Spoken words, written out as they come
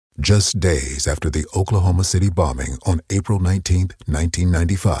Just days after the Oklahoma City bombing on April 19,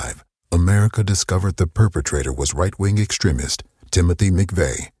 1995, America discovered the perpetrator was right-wing extremist Timothy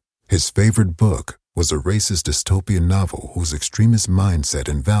McVeigh. His favorite book was a racist dystopian novel whose extremist mindset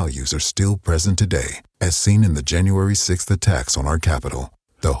and values are still present today, as seen in the January 6th attacks on our Capitol.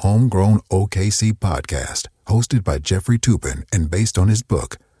 The Homegrown OKC podcast, hosted by Jeffrey Toobin and based on his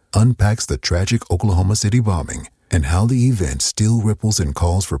book, unpacks the tragic Oklahoma City bombing and how the event still ripples and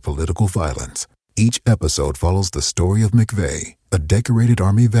calls for political violence. Each episode follows the story of McVeigh, a decorated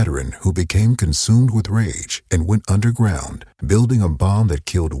Army veteran who became consumed with rage and went underground, building a bomb that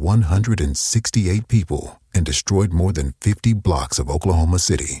killed 168 people and destroyed more than 50 blocks of Oklahoma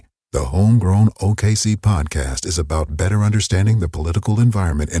City. The Homegrown OKC podcast is about better understanding the political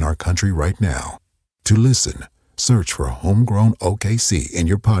environment in our country right now. To listen, search for Homegrown OKC in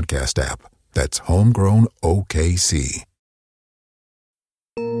your podcast app. That's Homegrown OKC.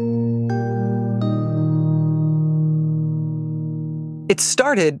 It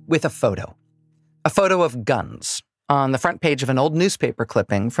started with a photo of guns on the front page of an old newspaper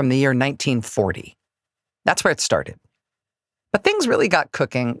clipping from the year 1940. That's where it started. But things really got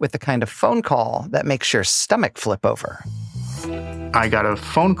cooking with the kind of phone call that makes your stomach flip over. I got a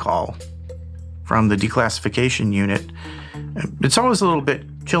phone call from the declassification unit. It's always a little bit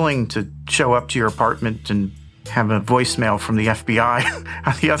chilling to show up to your apartment and have a voicemail from the FBI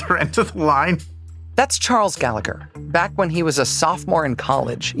on the other end of the line. That's Charles Gallagher, back when he was a sophomore in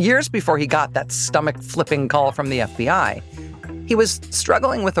college, years before he got that stomach-flipping call from the FBI. He was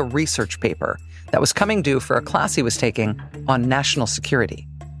struggling with a research paper that was coming due for a class he was taking on national security.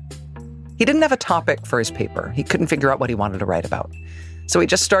 He didn't have a topic for his paper. He couldn't figure out what he wanted to write about. So he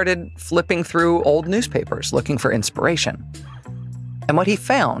just started flipping through old newspapers looking for inspiration. And what he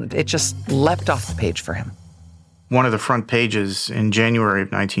found, it just leapt off the page for him. One of the front pages in January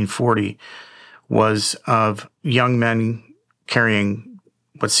of 1940 was of young men carrying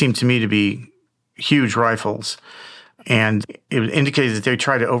what seemed to me to be huge rifles. And it indicated that they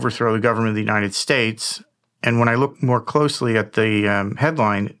tried to overthrow the government of the United States. And when I looked more closely at the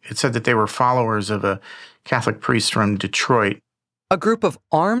headline, it said that they were followers of a Catholic priest from Detroit. A group of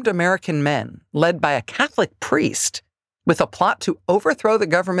armed American men led by a Catholic priest with a plot to overthrow the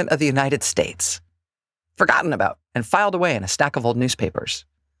government of the United States. Forgotten about and filed away in a stack of old newspapers.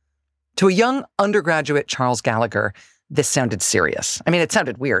 To a young undergraduate Charles Gallagher, this sounded serious. I mean, it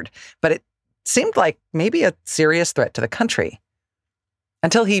sounded weird, but it seemed like maybe a serious threat to the country.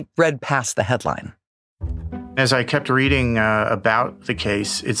 Until he read past the headline. As I kept reading about the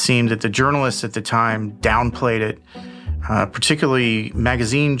case, it seemed that the journalists at the time downplayed it. Particularly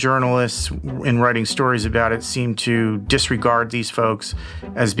magazine journalists in writing stories about it seemed to disregard these folks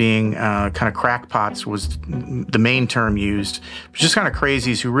as being kind of crackpots was the main term used. Just kind of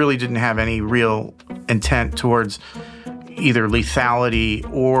crazies who really didn't have any real intent towards either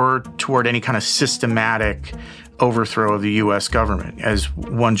lethality or toward any kind of systematic overthrow of the U.S. government, as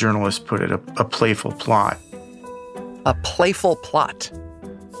one journalist put it, a playful plot. A playful plot.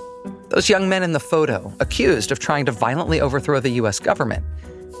 Those young men in the photo, accused of trying to violently overthrow the U.S. government,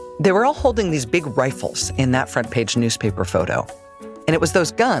 they were all holding these big rifles in that front page newspaper photo. And it was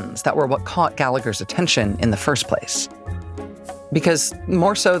those guns that were what caught Gallagher's attention in the first place. Because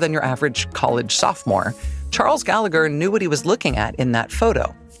more so than your average college sophomore, Charles Gallagher knew what he was looking at in that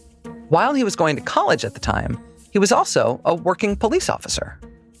photo. While he was going to college at the time, he was also a working police officer.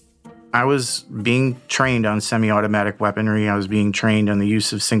 I was being trained on semi-automatic weaponry. I was being trained on the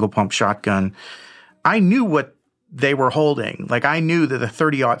use of single-pump shotgun. I knew what they were holding. Like, I knew that the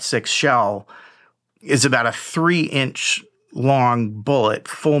 .30-06 shell is about a 3-inch long bullet,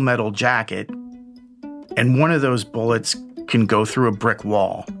 full metal jacket, and one of those bullets can go through a brick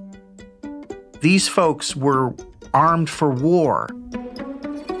wall. These folks were armed for war.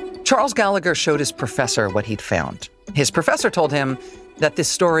 Charles Gallagher showed his professor what he'd found. His professor told him that this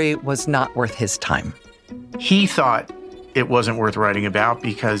story was not worth his time. He thought it wasn't worth writing about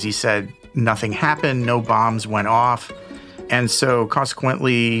because he said nothing happened, no bombs went off, and so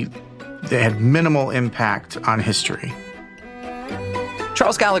consequently, they had minimal impact on history.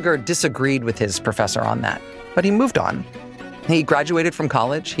 Charles Gallagher disagreed with his professor on that, but he moved on. He graduated from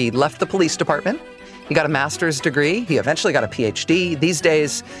college, he left the police department, he got a master's degree, he eventually got a PhD. These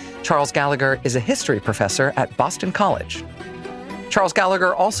days, Charles Gallagher is a history professor at Boston College. Charles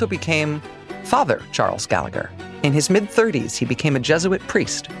Gallagher also became Father Charles Gallagher. In his mid-30s, he became a Jesuit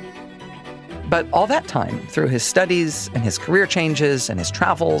priest. But all that time, through his studies and his career changes and his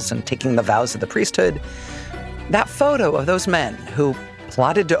travels and taking the vows of the priesthood, that photo of those men who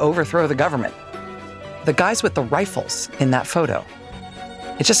plotted to overthrow the government, the guys with the rifles in that photo,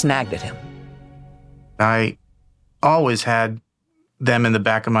 It just nagged at him. I always had them in the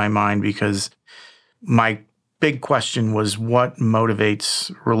back of my mind because my big question was what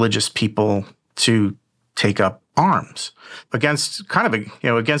motivates religious people to take up arms against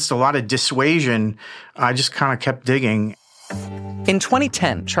against a lot of dissuasion. I just kind of kept digging. In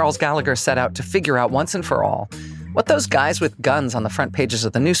 2010, Charles Gallagher set out to figure out once and for all what those guys with guns on the front pages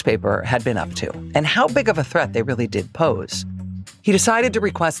of the newspaper had been up to and how big of a threat they really did pose. He decided to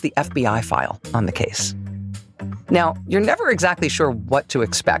request the FBI file on the case. Now, you're never exactly sure what to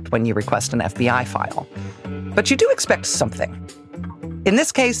expect when you request an FBI file, but you do expect something. In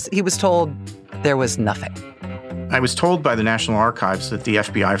this case, he was told there was nothing. I was told by the National Archives that the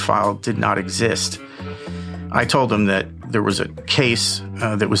FBI file did not exist. I told them that there was a case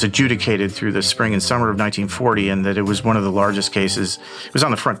that was adjudicated through the spring and summer of 1940, and that it was one of the largest cases. It was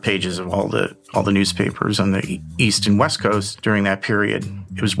on the front pages of all the newspapers on the East and West Coast during that period.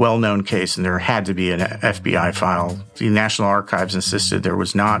 It was a well-known case, and there had to be an FBI file. The National Archives insisted there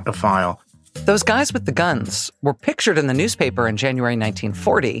was not a file. Those guys with the guns were pictured in the newspaper in January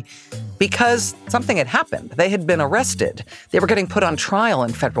 1940 because something had happened. They had been arrested. They were getting put on trial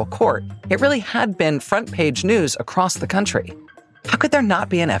in federal court. It really had been front-page news across the country. How could there not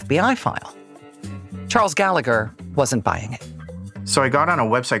be an FBI file? Charles Gallagher wasn't buying it. So I got on a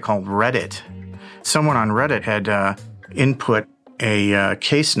website called Reddit. Someone on Reddit had input a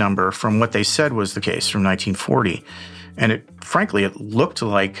case number from what they said was the case from 1940. And it looked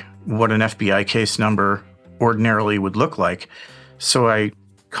like what an FBI case number ordinarily would look like. So I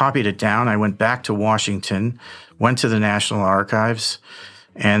copied it down. I went back to Washington, went to the National Archives,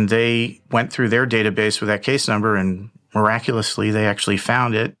 and they went through their database with that case number, and miraculously, they actually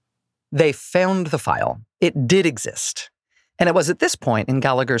found it. They found the file. It did exist. And it was at this point in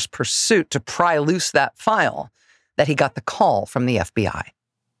Gallagher's pursuit to pry loose that file that he got the call from the FBI.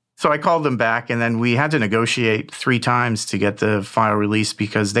 So I called them back, and then we had to negotiate 3 times to get the file released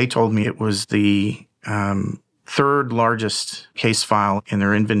because they told me it was the third largest case file in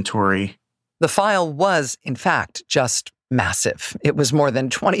their inventory. The file was, in fact, just massive. It was more than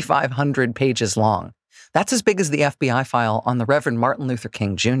 2,500 pages long. That's as big as the FBI file on the Reverend Martin Luther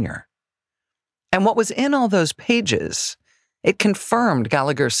King Jr. And what was in all those pages, it confirmed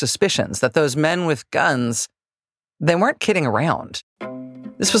Gallagher's suspicions that those men with guns, they weren't kidding around.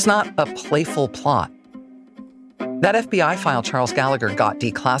 This was not a playful plot. That FBI file Charles Gallagher got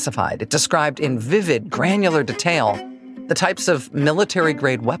declassified. It described in vivid, granular detail the types of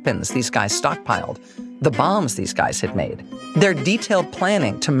military-grade weapons these guys stockpiled, the bombs these guys had made, their detailed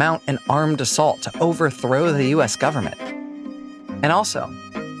planning to mount an armed assault to overthrow the U.S. government, and also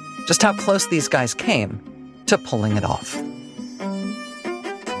just how close these guys came to pulling it off.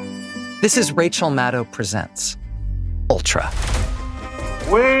 This is Rachel Maddow Presents Ultra.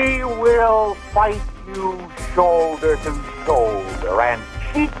 We will fight you shoulder to shoulder and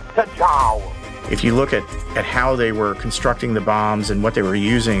cheek to jowl. If you look at how they were constructing the bombs and what they were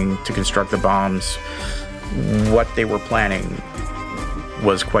using to construct the bombs, what they were planning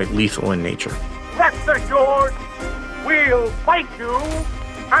was quite lethal in nature. Rest assured, we'll fight you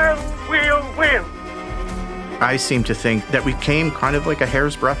and we'll win. I seem to think that we came kind of like a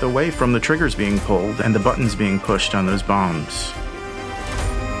hair's breadth away from the triggers being pulled and the buttons being pushed on those bombs.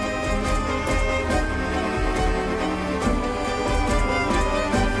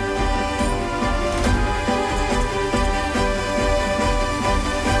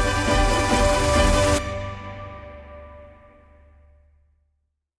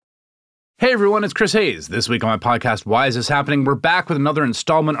 Hey everyone, it's Chris Hayes. This week on my podcast, Why Is This Happening? We're back with another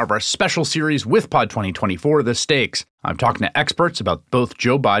installment of our special series with Pod 2024, The Stakes. I'm talking to experts about both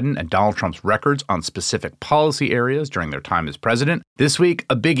Joe Biden and Donald Trump's records on specific policy areas during their time as president. This week,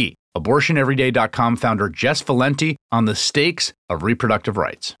 a biggie. AbortionEveryday.com founder Jess Valenti on the stakes of reproductive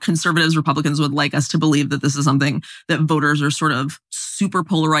rights. Conservatives, Republicans would like us to believe that this is something that voters are sort of super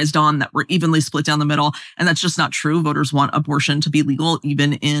polarized on, that we're evenly split down the middle. And that's just not true. Voters want abortion to be legal,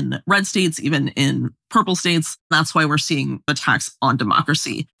 even in red states, even in purple states. That's why we're seeing attacks on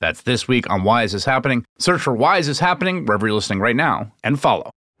democracy. That's this week on Why Is This Happening? Search for Why Is This Happening wherever you're listening right now and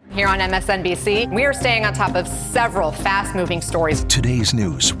follow. Here on MSNBC, we are staying on top of several fast-moving stories. Today's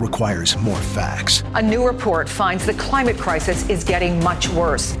news requires more facts. A new report finds the climate crisis is getting much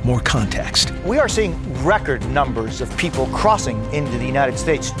worse. More context. We are seeing record numbers of people crossing into the United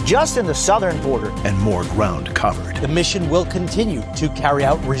States just in the southern border. And more ground covered. The mission will continue to carry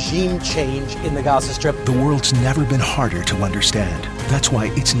out regime change in the Gaza Strip. The world's never been harder to understand. That's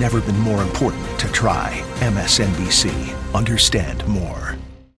why it's never been more important to try. MSNBC. Understand more.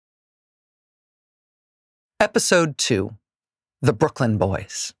 Episode 2. the Brooklyn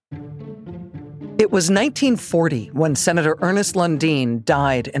Boys. It was 1940 when Senator Ernest Lundeen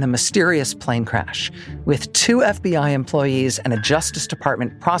died in a mysterious plane crash, with 2 FBI employees and a Justice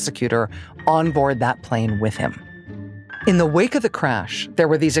Department prosecutor on board that plane with him. In the wake of the crash, there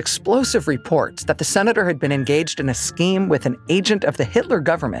were these explosive reports that the senator had been engaged in a scheme with an agent of the Hitler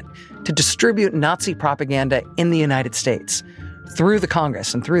government to distribute Nazi propaganda in the United States, through the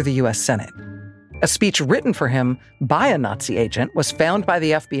Congress and through the U.S. Senate. A speech written for him by a Nazi agent was found by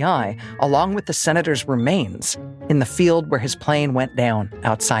the FBI, along with the senator's remains, in the field where his plane went down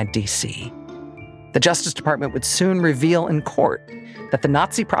outside D.C. The Justice Department would soon reveal in court that the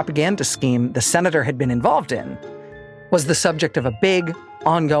Nazi propaganda scheme the senator had been involved in was the subject of a big,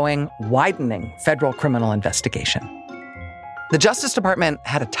 ongoing, widening federal criminal investigation. The Justice Department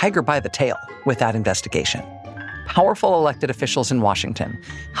had a tiger by the tail with that investigation. Powerful elected officials in Washington,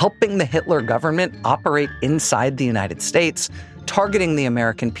 helping the Hitler government operate inside the United States, targeting the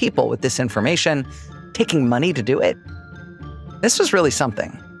American people with disinformation, taking money to do it. This was really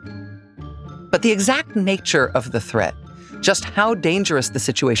something. But the exact nature of the threat, just how dangerous the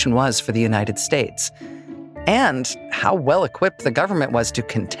situation was for the United States, and how well-equipped the government was to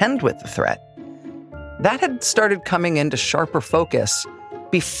contend with the threat, that had started coming into sharper focus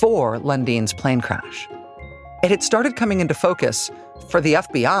before Lundeen's plane crash. It had started coming into focus for the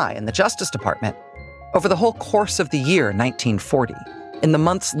FBI and the Justice Department over the whole course of the year 1940, in the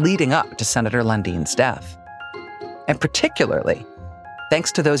months leading up to Senator Lundeen's death. And particularly,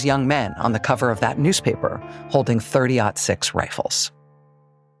 thanks to those young men on the cover of that newspaper holding .30-06 rifles.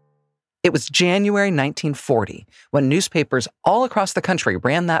 It was January 1940 when newspapers all across the country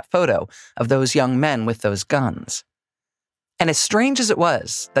ran that photo of those young men with those guns. And as strange as it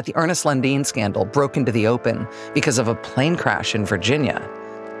was that the Ernest Lundeen scandal broke into the open because of a plane crash in Virginia,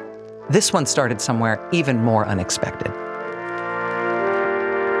 this one started somewhere even more unexpected.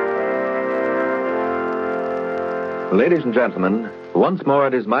 Ladies and gentlemen, once more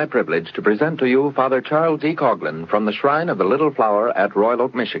it is my privilege to present to you Father Charles E. Coughlin from the Shrine of the Little Flower at Royal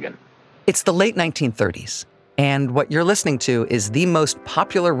Oak, Michigan. It's the late 1930s, and what you're listening to is the most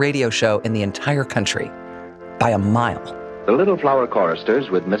popular radio show in the entire country, by a mile. The Little Flower choristers,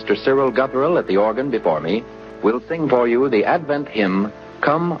 with Mr. Cyril Gutherell at the organ before me, will sing for you the Advent hymn,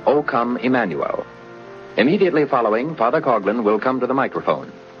 Come, O Come, Emmanuel. Immediately following, Father Coughlin will come to the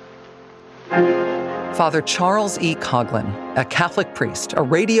microphone. Father Charles E. Coughlin, a Catholic priest, a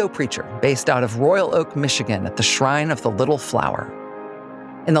radio preacher based out of Royal Oak, Michigan at the Shrine of the Little Flower.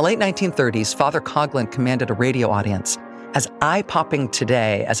 In the late 1930s, Father Coughlin commanded a radio audience as eye-popping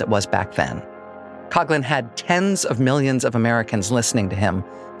today as it was back then. Coughlin had tens of millions of Americans listening to him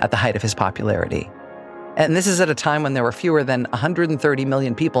at the height of his popularity. And this is at a time when there were fewer than 130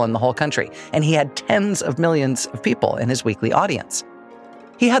 million people in the whole country, and he had tens of millions of people in his weekly audience.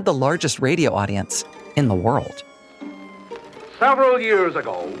 He had the largest radio audience in the world. Several years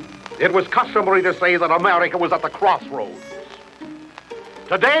ago, it was customary to say that America was at the crossroads.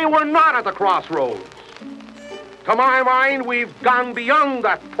 Today, we're not at the crossroads. To my mind, we've gone beyond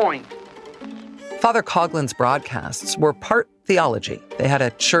that point. Father Coughlin's broadcasts were part theology. They had a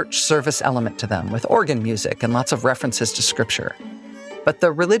church service element to them, with organ music and lots of references to Scripture. But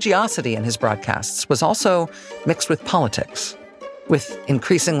the religiosity in his broadcasts was also mixed with politics, with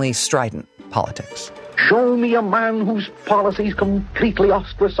increasingly strident politics. Show me a man whose policies completely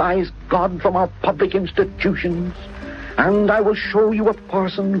ostracize God from our public institutions, and I will show you a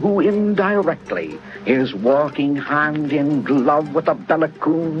person who indirectly is working hand in glove with the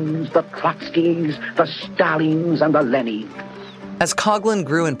Belakoons, the Trotskys, the Stalins, and the Lenins. As Coughlin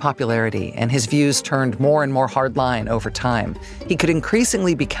grew in popularity and his views turned more and more hardline over time, he could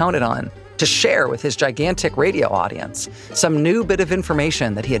increasingly be counted on to share with his gigantic radio audience some new bit of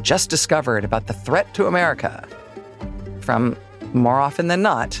information that he had just discovered about the threat to America from, more often than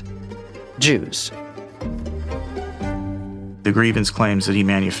not, Jews. The grievance claims that he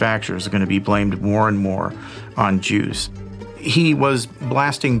manufactures are going to be blamed more and more on Jews. He was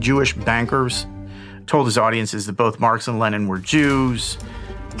blasting Jewish bankers, told his audiences that both Marx and Lenin were Jews,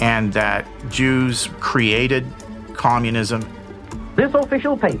 and that Jews created communism. This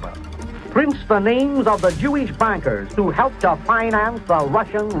official paper prints the names of the Jewish bankers who helped to finance the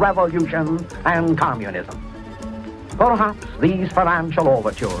Russian Revolution and communism. Perhaps these financial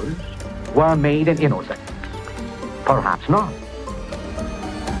overtures were made in innocence. Perhaps not.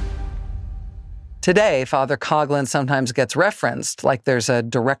 Today, Father Coughlin sometimes gets referenced like there's a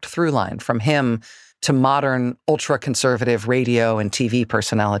direct through line from him to modern ultra-conservative radio and TV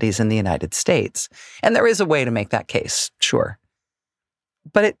personalities in the United States. And there is a way to make that case, sure.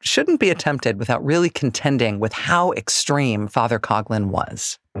 But it shouldn't be attempted without really contending with how extreme Father Coughlin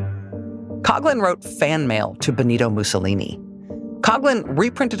was. Coughlin wrote fan mail to Benito Mussolini. Coughlin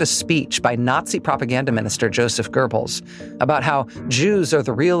reprinted a speech by Nazi propaganda minister Joseph Goebbels about how Jews are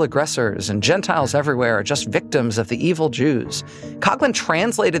the real aggressors and Gentiles everywhere are just victims of the evil Jews. Coughlin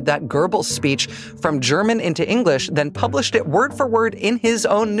translated that Goebbels speech from German into English, then published it word for word in his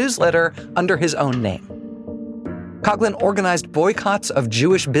own newsletter under his own name. Coughlin organized boycotts of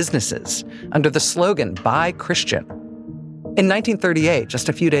Jewish businesses under the slogan, "Buy Christian." In 1938, just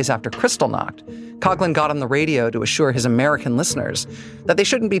a few days after Kristallnacht, Coughlin got on the radio to assure his American listeners that they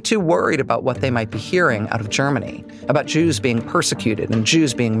shouldn't be too worried about what they might be hearing out of Germany, about Jews being persecuted and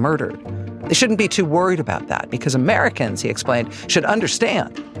Jews being murdered. They shouldn't be too worried about that because Americans, he explained, should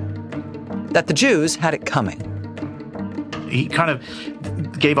understand that the Jews had it coming. He kind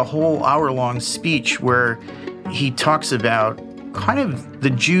of gave a whole hour-long speech where he talks about kind of the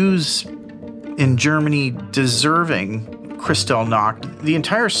Jews in Germany deserving Kristallnacht. The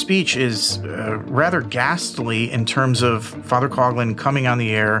entire speech is rather ghastly in terms of Father Coughlin coming on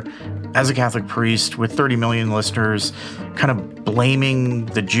the air as a Catholic priest with 30 million listeners, kind of blaming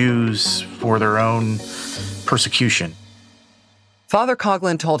the Jews for their own persecution. Father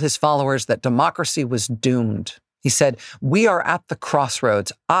Coughlin told his followers that democracy was doomed. He said, "We are at the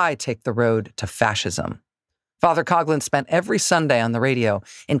crossroads. I take the road to fascism." Father Coughlin spent every Sunday on the radio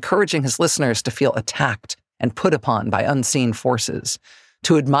encouraging his listeners to feel attacked and put upon by unseen forces,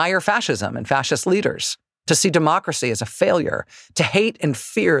 to admire fascism and fascist leaders, to see democracy as a failure, to hate and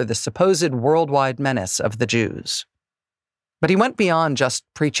fear the supposed worldwide menace of the Jews. But he went beyond just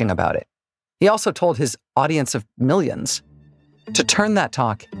preaching about it. He also told his audience of millions to turn that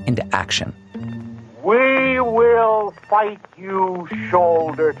talk into action. We will fight you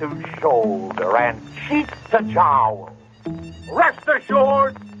shoulder to shoulder and cheek to jowl. Rest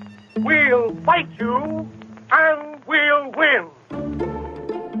assured, we'll fight you and we'll win.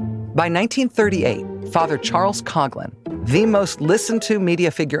 By 1938, Father Charles Coughlin, the most listened to media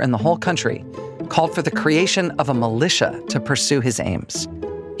figure in the whole country, called for the creation of a militia to pursue his aims.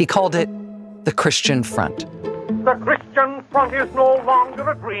 He called it the Christian Front. The Christian Front is no longer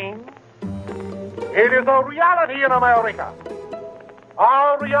a dream. It is a reality in America.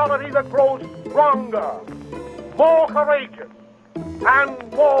 A reality that grows stronger, more courageous,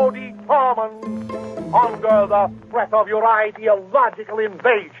 and more determined under the threat of your ideological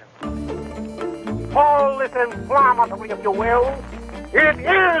invasion. Call it inflammatory if you will. It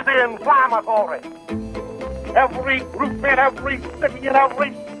is inflammatory. Every group in every city in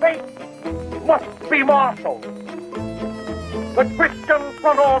every state must be marshaled. The Christian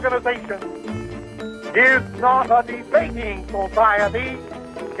Front organization is not a debating society.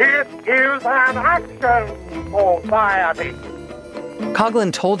 It is an action society.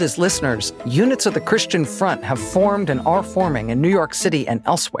 Coughlin told his listeners units of the Christian Front have formed and are forming in New York City and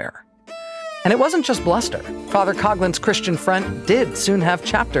elsewhere. And it wasn't just bluster. Father Coughlin's Christian Front did soon have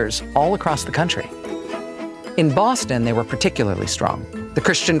chapters all across the country. In Boston, they were particularly strong. The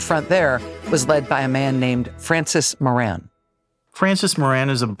Christian Front there was led by a man named Francis Moran. Francis Moran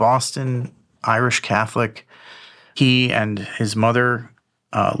is a Boston Irish Catholic. He and his mother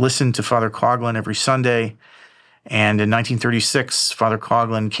listened to Father Coughlin every Sunday. And in 1936, Father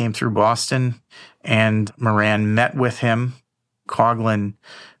Coughlin came through Boston, and Moran met with him. Coughlin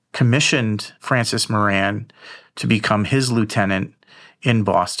commissioned Francis Moran to become his lieutenant in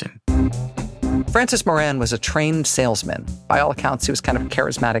Boston. Francis Moran was a trained salesman. By all accounts, he was kind of a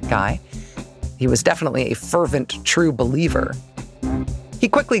charismatic guy. He was definitely a fervent, true believer. He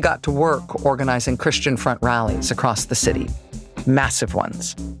quickly got to work organizing Christian Front rallies across the city, massive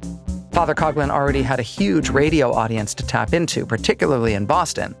ones. Father Coughlin already had a huge radio audience to tap into, particularly in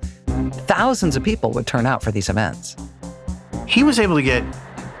Boston. Thousands of people would turn out for these events. He was able to get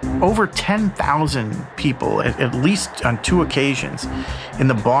over 10,000 people, at least on 2 occasions, in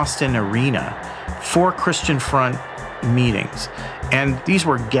the Boston arena for Christian Front meetings. And these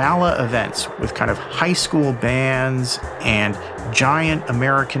were gala events with kind of high school bands and giant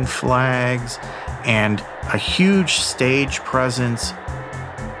American flags and a huge stage presence.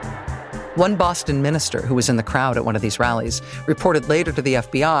 One Boston minister who was in the crowd at one of these rallies reported later to the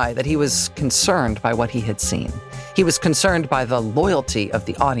FBI that he was concerned by what he had seen. He was concerned by the loyalty of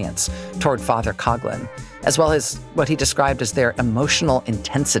the audience toward Father Coughlin, as well as what he described as their emotional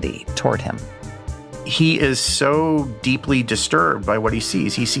intensity toward him. He is so deeply disturbed by what he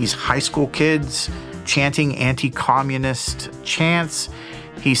sees. He sees high school kids chanting anti-communist chants.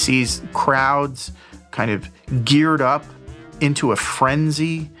 He sees crowds kind of geared up into a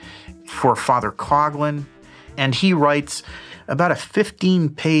frenzy for Father Coughlin. And he writes about a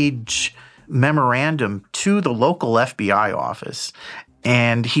 15-page memorandum to the local FBI office.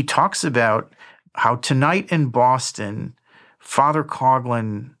 And he talks about how tonight in Boston, Father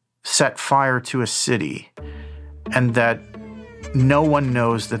Coughlin set fire to a city, and that no one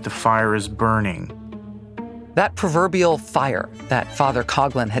knows that the fire is burning. That proverbial fire that Father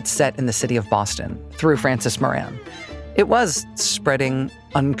Coughlin had set in the city of Boston through Francis Moran, it was spreading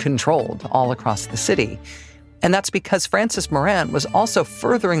uncontrolled all across the city. And that's because Francis Moran was also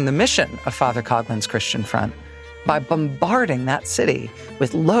furthering the mission of Father Coughlin's Christian Front by bombarding that city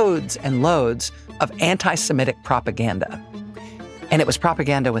with loads and loads of anti-Semitic propaganda. And it was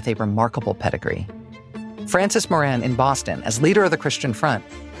propaganda with a remarkable pedigree. Francis Moran in Boston, as leader of the Christian Front,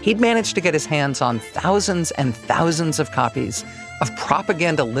 he'd managed to get his hands on thousands and thousands of copies of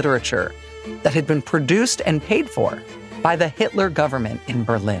propaganda literature that had been produced and paid for by the Hitler government in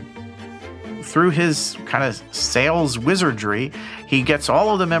Berlin. Through his kind of sales wizardry, he gets all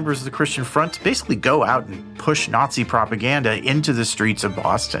of the members of the Christian Front to basically go out and push Nazi propaganda into the streets of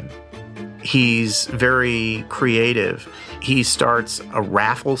Boston. He's very creative. He starts a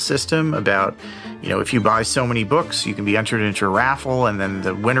raffle system about, if you buy so many books, you can be entered into a raffle, and then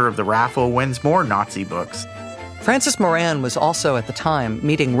the winner of the raffle wins more Nazi books. Francis Moran was also, at the time,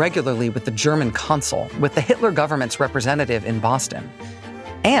 meeting regularly with the German consul, with the Hitler government's representative in Boston,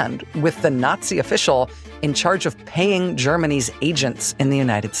 and with the Nazi official in charge of paying Germany's agents in the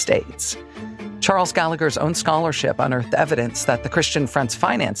United States. Charles Gallagher's own scholarship unearthed evidence that the Christian Front's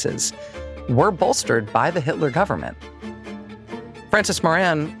finances were bolstered by the Hitler government. Francis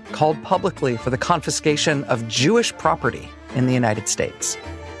Moran called publicly for the confiscation of Jewish property in the United States.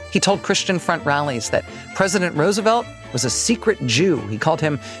 He told Christian Front rallies that President Roosevelt was a secret Jew. He called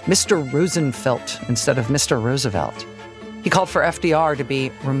him Mr. Rosenfeld instead of Mr. Roosevelt. He called for FDR to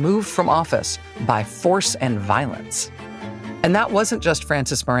be removed from office by force and violence. And that wasn't just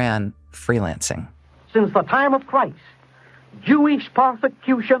Francis Moran freelancing. Since the time of Christ, Jewish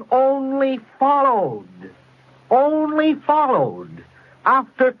persecution only followed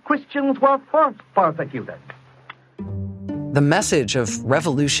after Christians were first persecuted. The message of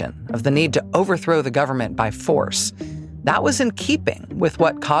revolution, of the need to overthrow the government by force, that was in keeping with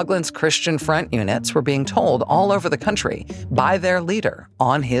what Coughlin's Christian Front units were being told all over the country by their leader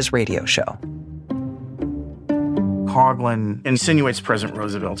on his radio show. Coughlin insinuates President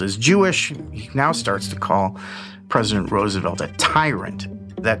Roosevelt is Jewish. He now starts to call President Roosevelt a tyrant.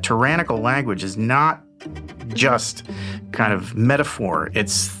 That tyrannical language is not just kind of metaphor.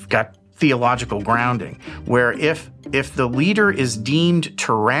 It's got theological grounding, where if the leader is deemed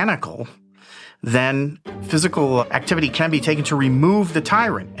tyrannical, then physical activity can be taken to remove the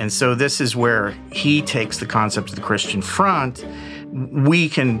tyrant. And so this is where he takes the concept of the Christian Front. We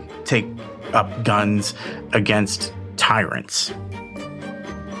can take up guns against tyrants.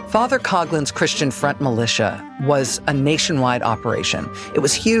 Father Coughlin's Christian Front militia was a nationwide operation. It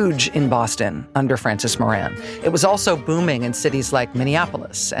was huge in Boston under Francis Moran. It was also booming in cities like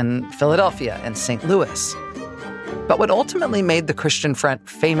Minneapolis and Philadelphia and St. Louis. But what ultimately made the Christian Front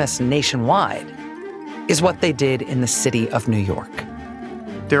famous nationwide is what they did in the city of New York.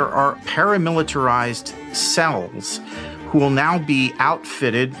 There are paramilitarized cells who will now be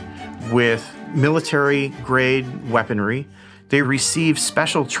outfitted with military-grade weaponry. They receive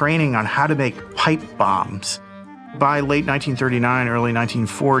special training on how to make pipe bombs. By late 1939, early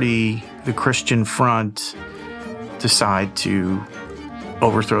 1940, the Christian Front decide to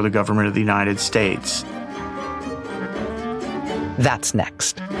overthrow the government of the United States. That's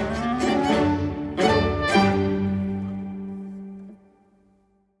next.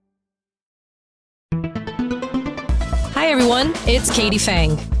 Hi, everyone. It's Katie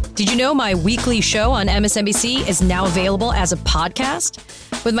Fang. Did you know my weekly show on MSNBC is now available as a podcast?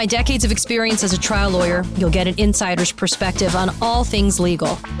 With my decades of experience as a trial lawyer, you'll get an insider's perspective on all things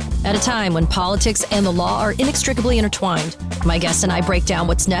legal. At a time when politics and the law are inextricably intertwined, my guests and I break down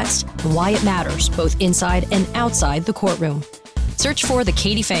what's next and why it matters, both inside and outside the courtroom. Search for The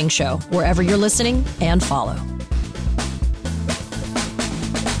Katie Fang Show wherever you're listening and follow.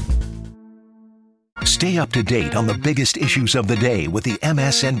 Stay up to date on the biggest issues of the day with the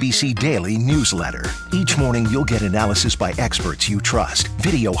MSNBC Daily newsletter. Each morning, you'll get analysis by experts you trust,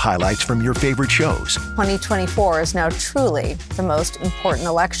 video highlights from your favorite shows. 2024 is now truly the most important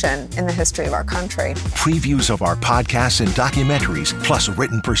election in the history of our country. Previews of our podcasts and documentaries, plus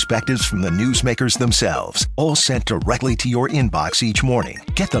written perspectives from the newsmakers themselves, all sent directly to your inbox each morning.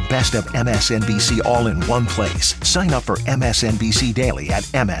 Get the best of MSNBC all in one place. Sign up for MSNBC Daily at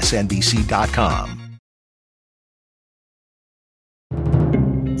msnbc.com.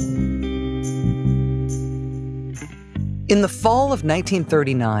 In the fall of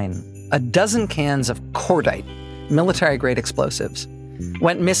 1939, a dozen cans of cordite, military-grade explosives,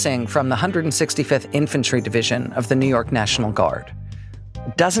 went missing from the 165th Infantry Division of the New York National Guard.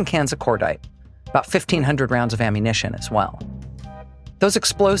 A dozen cans of cordite, about 1,500 rounds of ammunition as well. Those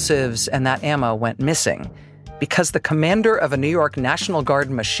explosives and that ammo went missing because the commander of a New York National Guard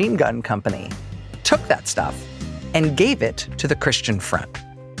machine gun company took that stuff and gave it to the Christian Front.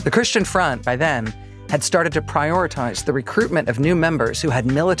 The Christian Front, by then, had started to prioritize the recruitment of new members who had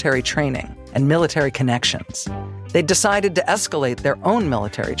military training and military connections. They decided to escalate their own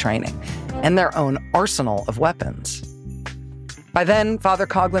military training and their own arsenal of weapons. By then, Father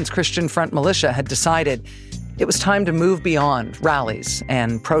Coughlin's Christian Front militia had decided it was time to move beyond rallies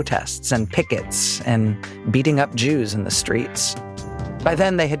and protests and pickets and beating up Jews in the streets. By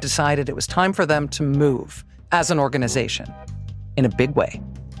then, they had decided it was time for them to move as an organization in a big way.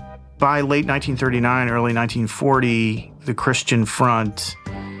 By late 1939, early 1940, the Christian Front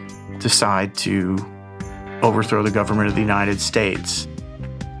decide to overthrow the government of the United States.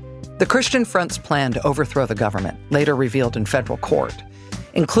 The Christian Front's plan to overthrow the government, later revealed in federal court,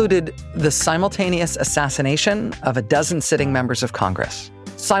 included the simultaneous assassination of a dozen sitting members of Congress,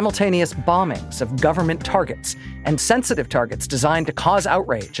 simultaneous bombings of government targets and sensitive targets designed to cause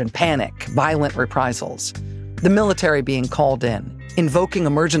outrage and panic, violent reprisals, the military being called in, invoking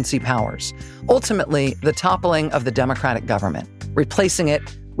emergency powers, ultimately the toppling of the democratic government, replacing it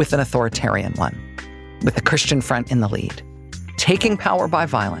with an authoritarian one, with the Christian Front in the lead, taking power by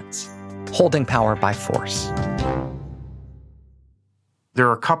violence, holding power by force. There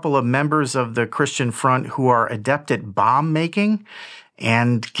are a couple of members of the Christian Front who are adept at bomb making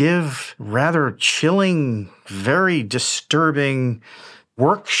and give rather chilling, very disturbing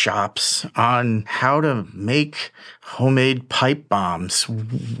workshops on how to make homemade pipe bombs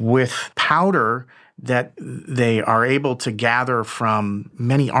with powder that they are able to gather from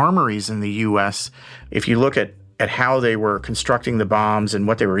many armories in the U.S. If you look at how they were constructing the bombs and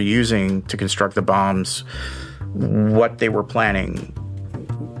what they were using to construct the bombs, what they were planning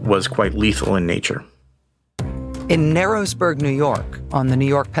was quite lethal in nature. In Narrowsburg, New York, on the New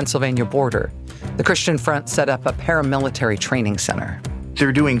York-Pennsylvania border, the Christian Front set up a paramilitary training center.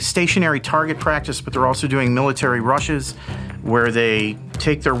 They're doing stationary target practice, but they're also doing military rushes where they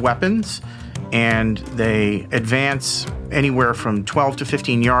take their weapons and they advance anywhere from 12 to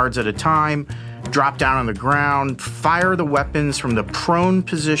 15 yards at a time, drop down on the ground, fire the weapons from the prone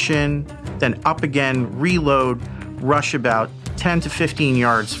position, then up again, reload, rush about 10 to 15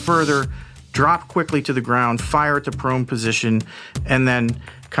 yards further, drop quickly to the ground, fire at the prone position, and then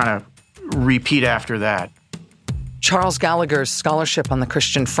kind of repeat after that. Charles Gallagher's scholarship on the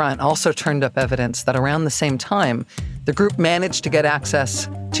Christian Front also turned up evidence that around the same time, the group managed to get access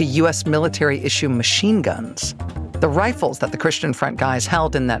to U.S. military-issue machine guns. The rifles that the Christian Front guys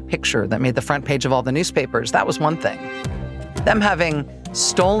held in that picture that made the front page of all the newspapers, that was one thing. Them having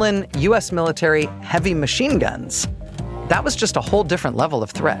stolen U.S. military heavy machine guns, that was just a whole different level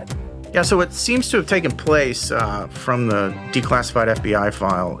of threat. Yeah, so what seems to have taken place from the declassified FBI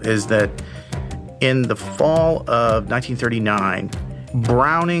file is that in the fall of 1939,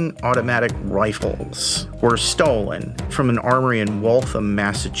 Browning automatic rifles were stolen from an armory in Waltham,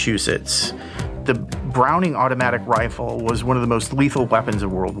 Massachusetts. The Browning automatic rifle was one of the most lethal weapons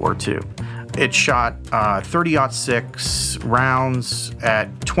of World War II. It shot 30-06 rounds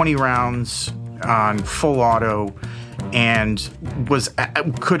at 20 rounds on full auto and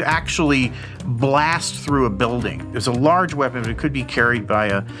could actually blast through a building. It was a large weapon, but it could be carried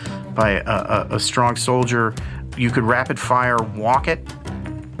by a strong soldier. You could rapid fire walk it,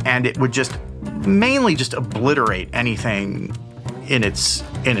 and it would mainly just obliterate anything in its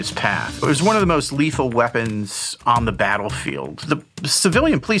path. It was one of the most lethal weapons on the battlefield. The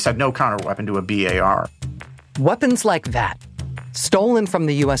civilian police had no counter weapon to a BAR. Weapons like that, stolen from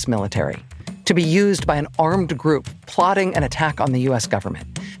the U.S. military, to be used by an armed group plotting an attack on the U.S.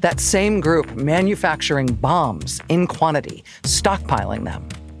 government. That same group manufacturing bombs in quantity, stockpiling them.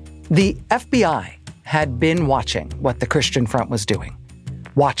 The FBI had been watching what the Christian Front was doing.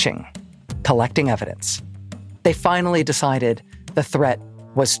 Watching, collecting evidence. They finally decided the threat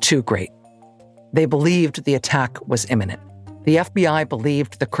was too great. They believed the attack was imminent. The FBI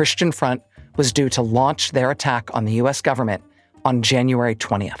believed the Christian Front was due to launch their attack on the U.S. government on January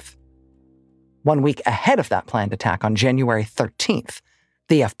 20th. 1 week ahead of that planned attack, on January 13th,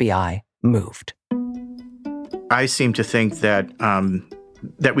 the FBI moved. I seem to think that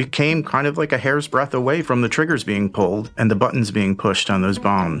we came kind of like a hair's breadth away from the triggers being pulled and the buttons being pushed on those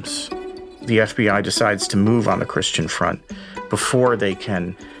bombs. The FBI decides to move on the Christian Front before they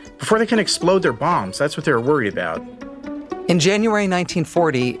can explode their bombs. That's what they're worried about. In January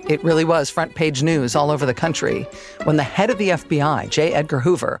 1940, it really was front-page news all over the country when the head of the FBI, J. Edgar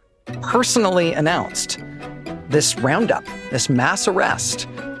Hoover, personally announced this roundup, this mass arrest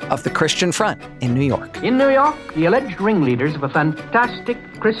of the Christian Front in New York. In New York, the alleged ringleaders of a fantastic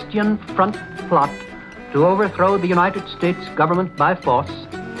Christian Front plot to overthrow the United States government by force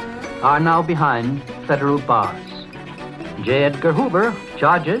are now behind federal bars. J. Edgar Hoover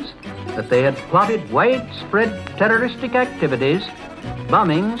charges that they had plotted widespread terroristic activities,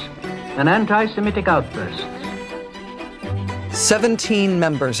 bombings, and anti-Semitic outbursts. 17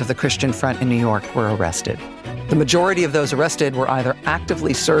 members of the Christian Front in New York were arrested. The majority of those arrested were either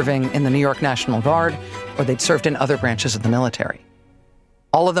actively serving in the New York National Guard or they'd served in other branches of the military.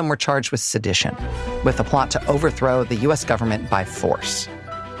 All of them were charged with sedition, with a plot to overthrow the U.S. government by force.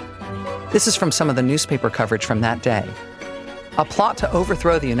 This is from some of the newspaper coverage from that day. A plot to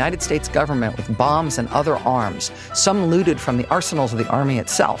overthrow the United States government with bombs and other arms, some looted from the arsenals of the Army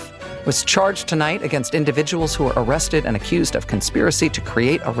itself, was charged tonight against individuals who were arrested and accused of conspiracy to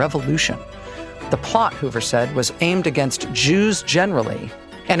create a revolution. The plot, Hoover said, was aimed against Jews generally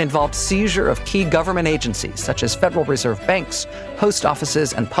and involved seizure of key government agencies such as Federal Reserve banks, post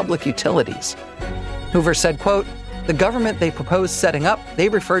offices, and public utilities. Hoover said, quote, "The government they proposed setting up, they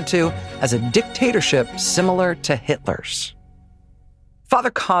referred to as a dictatorship similar to Hitler's." Father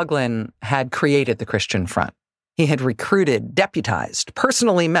Coughlin had created the Christian Front. He had recruited, deputized,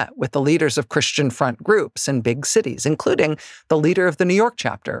 personally met with the leaders of Christian Front groups in big cities, including the leader of the New York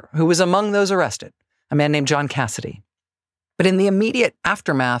chapter, who was among those arrested, a man named John Cassidy. But in the immediate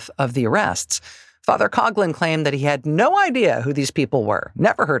aftermath of the arrests, Father Coughlin claimed that he had no idea who these people were,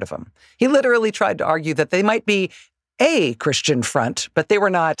 never heard of them. He literally tried to argue that they might be a Christian Front, but they were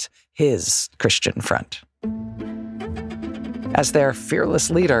not his Christian Front. As their fearless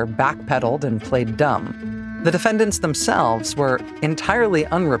leader backpedaled and played dumb, the defendants themselves were entirely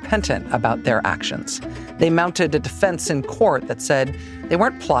unrepentant about their actions. They mounted a defense in court that said they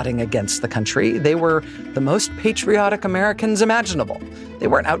weren't plotting against the country. They were the most patriotic Americans imaginable. They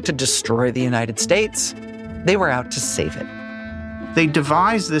weren't out to destroy the United States. They were out to save it. They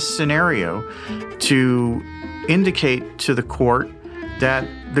devised this scenario to indicate to the court that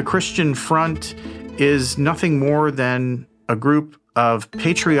the Christian Front is nothing more than a group of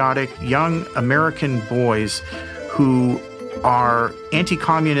patriotic young American boys who are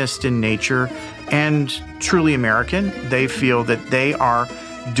anti-communist in nature and truly American. They feel that they are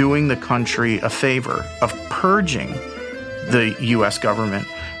doing the country a favor of purging the U.S. government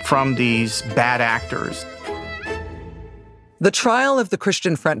from these bad actors. The trial of the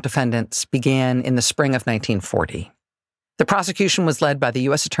Christian Front defendants began in the spring of 1940. The prosecution was led by the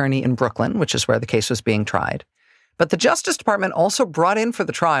U.S. attorney in Brooklyn, which is where the case was being tried. But the Justice Department also brought in for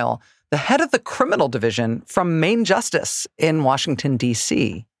the trial the head of the criminal division from Main Justice in Washington,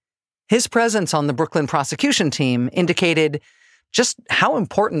 D.C. His presence on the Brooklyn prosecution team indicated just how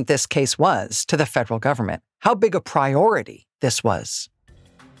important this case was to the federal government, how big a priority this was.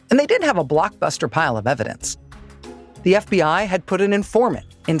 And they did have a blockbuster pile of evidence. The FBI had put an informant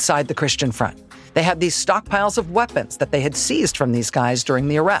inside the Christian Front. They had these stockpiles of weapons that they had seized from these guys during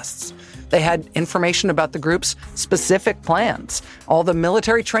the arrests. They had information about the group's specific plans, all the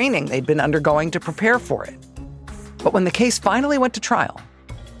military training they'd been undergoing to prepare for it. But when the case finally went to trial,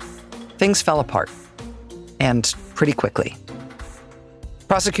 things fell apart, and pretty quickly.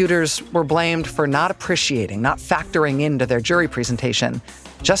 Prosecutors were blamed for not appreciating, not factoring into their jury presentation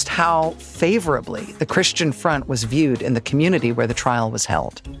just how favorably the Christian Front was viewed in the community where the trial was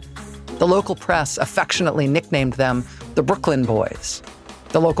held. The local press affectionately nicknamed them the Brooklyn Boys.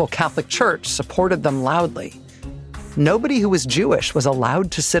 The local Catholic Church supported them loudly. Nobody who was Jewish was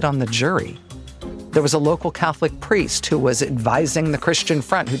allowed to sit on the jury. There was a local Catholic priest who was advising the Christian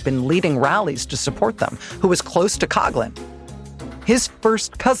Front, who'd been leading rallies to support them, who was close to Coughlin. His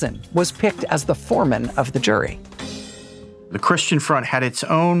first cousin was picked as the foreman of the jury. The Christian Front had its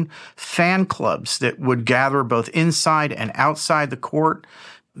own fan clubs that would gather both inside and outside the court.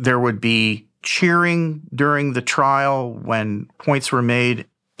 There would be cheering during the trial when points were made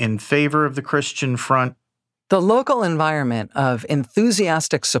in favor of the Christian Front. The local environment of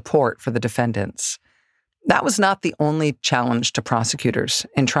enthusiastic support for the defendants, that was not the only challenge to prosecutors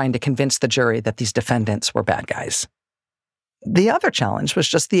in trying to convince the jury that these defendants were bad guys. The other challenge was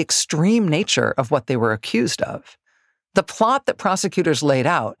just the extreme nature of what they were accused of. The plot that prosecutors laid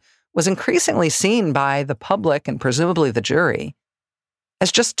out was increasingly seen by the public and presumably the jury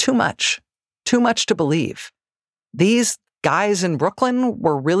as just too much to believe. These guys in Brooklyn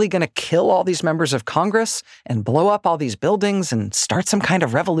were really going to kill all these members of Congress and blow up all these buildings and start some kind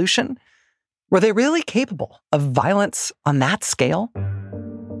of revolution? Were they really capable of violence on that scale?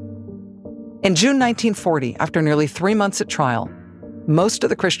 In June 1940, after nearly 3 months at trial, most of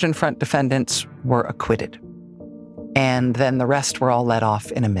the Christian Front defendants were acquitted. And then the rest were all let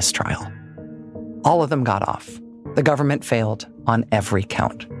off in a mistrial. All of them got off. The government failed on every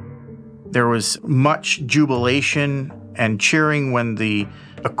count. There was much jubilation and cheering when the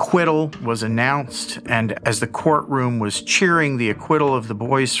acquittal was announced. And as the courtroom was cheering the acquittal of the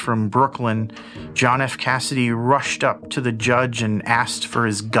boys from Brooklyn, John F. Cassidy rushed up to the judge and asked for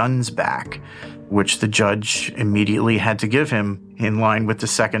his guns back, which the judge immediately had to give him in line with the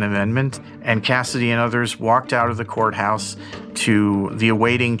Second Amendment. And Cassidy and others walked out of the courthouse to the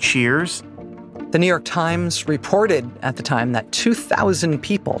awaiting cheers. The New York Times reported at the time that 2,000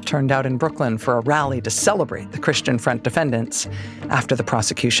 people turned out in Brooklyn for a rally to celebrate the Christian Front defendants after the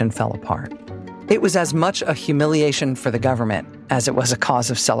prosecution fell apart. It was as much a humiliation for the government as it was a cause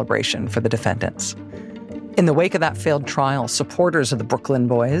of celebration for the defendants. In the wake of that failed trial, supporters of the Brooklyn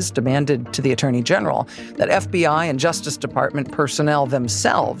Boys demanded to the Attorney General that FBI and Justice Department personnel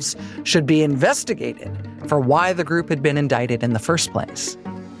themselves should be investigated for why the group had been indicted in the first place.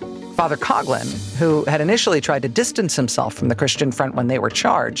 Father Coughlin, who had initially tried to distance himself from the Christian Front when they were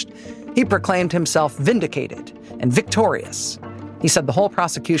charged, he proclaimed himself vindicated and victorious. He said the whole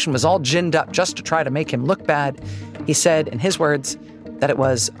prosecution was all ginned up just to try to make him look bad. He said, in his words, that it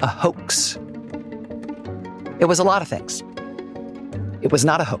was a hoax. It was a lot of things. It was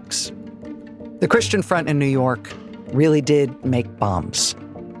not a hoax. The Christian Front in New York really did make bombs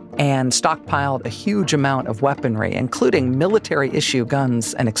and stockpiled a huge amount of weaponry, including military-issue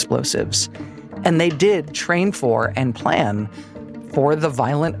guns and explosives. And they did train for and plan for the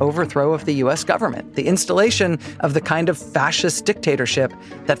violent overthrow of the U.S. government, the installation of the kind of fascist dictatorship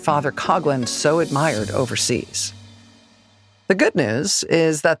that Father Coughlin so admired overseas. The good news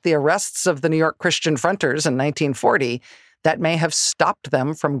is that the arrests of the New York Christian Fronters in 1940, that may have stopped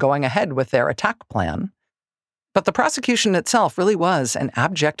them from going ahead with their attack plan. But the prosecution itself really was an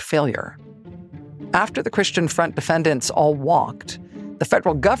abject failure. After the Christian Front defendants all walked, the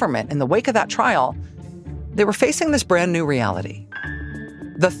federal government, in the wake of that trial, they were facing this brand new reality.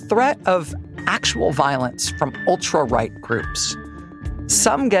 The threat of actual violence from ultra-right groups,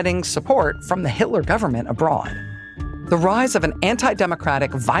 some getting support from the Hitler government abroad. The rise of an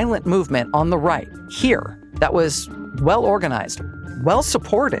anti-democratic, violent movement on the right here that was well-organized,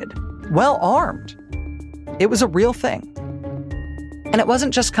 well-supported, well-armed. It was a real thing. And it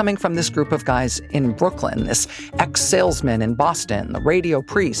wasn't just coming from this group of guys in Brooklyn, this ex-salesman in Boston, the radio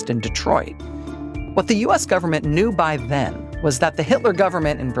priest in Detroit. What the U.S. government knew by then was that the Hitler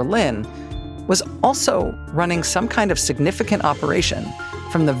government in Berlin was also running some kind of significant operation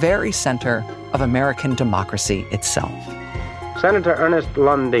from the very center of American democracy itself. Senator Ernest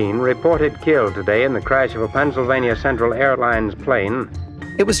Lundeen reported killed today in the crash of a Pennsylvania Central Airlines plane.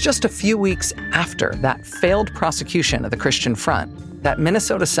 It was just a few weeks after that failed prosecution of the Christian Front that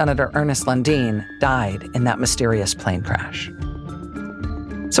Minnesota Senator Ernest Lundeen died in that mysterious plane crash.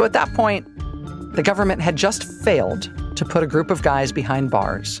 So at that point, the government had just failed to put a group of guys behind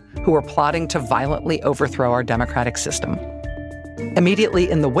bars who were plotting to violently overthrow our democratic system.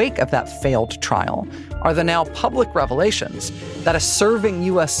 Immediately in the wake of that failed trial are the now public revelations that a serving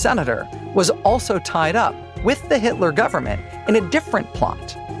U.S. senator was also tied up with the Hitler government in a different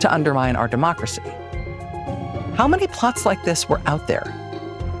plot to undermine our democracy. How many plots like this were out there?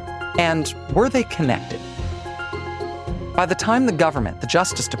 And were they connected? By the time the government, the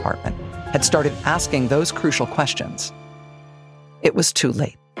Justice Department, had started asking those crucial questions, it was too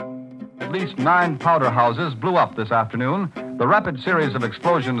late. At least 9 powder houses blew up this afternoon. The rapid series of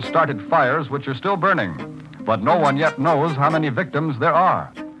explosions started fires which are still burning. But no one yet knows how many victims there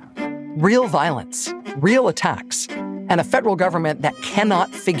are. Real violence, real attacks, and a federal government that cannot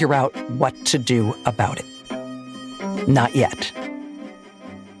figure out what to do about it. Not yet.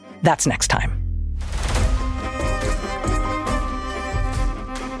 That's next time.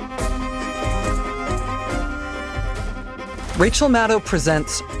 Rachel Maddow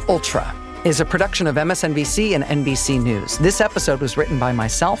Presents Ultra is a production of MSNBC and NBC News. This episode was written by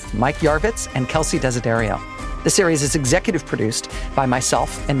myself, Mike Yarvitz, and Kelsey Desiderio. The series is executive produced by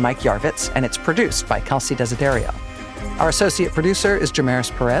myself and Mike Yarvitz, and it's produced by Kelsey Desiderio. Our associate producer is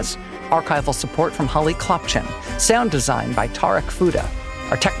Jamaris Perez. Archival support from Holly Klopchin. Sound design by Tarek Fuda.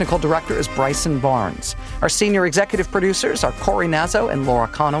 Our technical director is Bryson Barnes. Our senior executive producers are Corey Nazo and Laura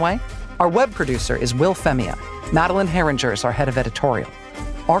Conaway. Our web producer is Will Femia. Madeline Herringer is our head of editorial.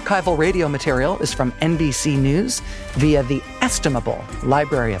 Archival radio material is from NBC News via the estimable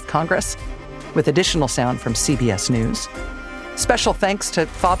Library of Congress, with additional sound from CBS News. Special thanks to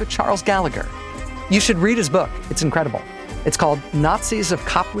Father Charles Gallagher, You should read his book. It's incredible. It's called Nazis of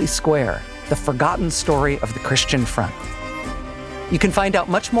Copley Square, The Forgotten Story of the Christian Front. You can find out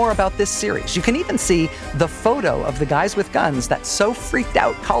much more about this series. You can even see the photo of the guys with guns that so freaked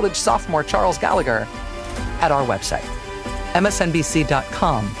out college sophomore Charles Gallagher at our website,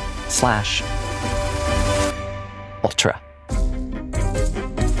 msnbc.com/ultra.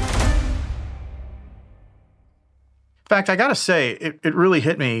 In fact, I got to say, it really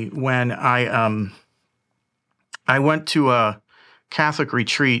hit me when I went to a Catholic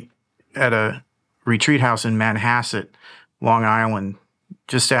retreat at a retreat house in Manhasset, Long Island,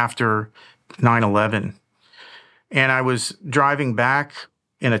 just after 9/11. And I was driving back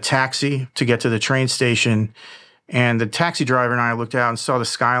in a taxi to get to the train station, and the taxi driver and I looked out and saw the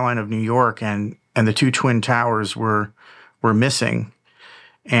skyline of New York, and the two Twin Towers were missing.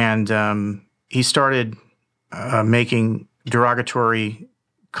 And he started making derogatory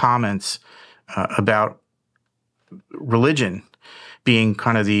comments about religion being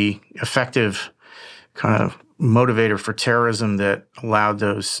kind of the effective kind of motivator for terrorism that allowed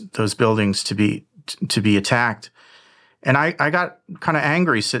those buildings to be attacked. And I got kind of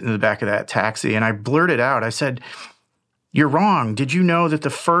angry sitting in the back of that taxi, and I blurted out, I said, "You're wrong. Did you know that the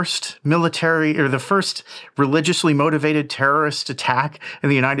first military or the first religiously motivated terrorist attack in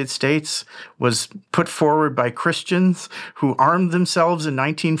the United States was put forward by Christians who armed themselves in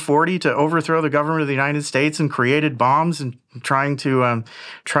 1940 to overthrow the government of the United States and created bombs and try to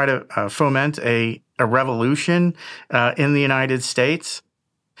foment a revolution in the United States?"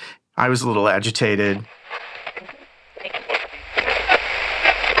 I was a little agitated.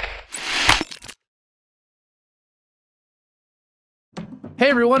 Hey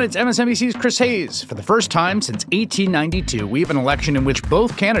everyone, it's MSNBC's Chris Hayes. For the first time since 1892, we have an election in which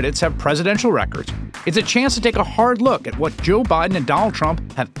both candidates have presidential records. It's a chance to take a hard look at what Joe Biden and Donald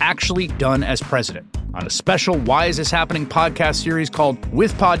Trump have actually done as president. On a special Why Is This Happening podcast series called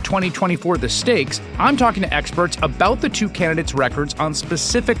With Pod 2024 The Stakes, I'm talking to experts about the two candidates' records on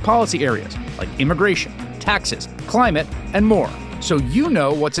specific policy areas like immigration, taxes, climate, and more. So you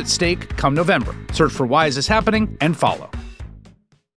know what's at stake come November. Search for Why Is This Happening and follow.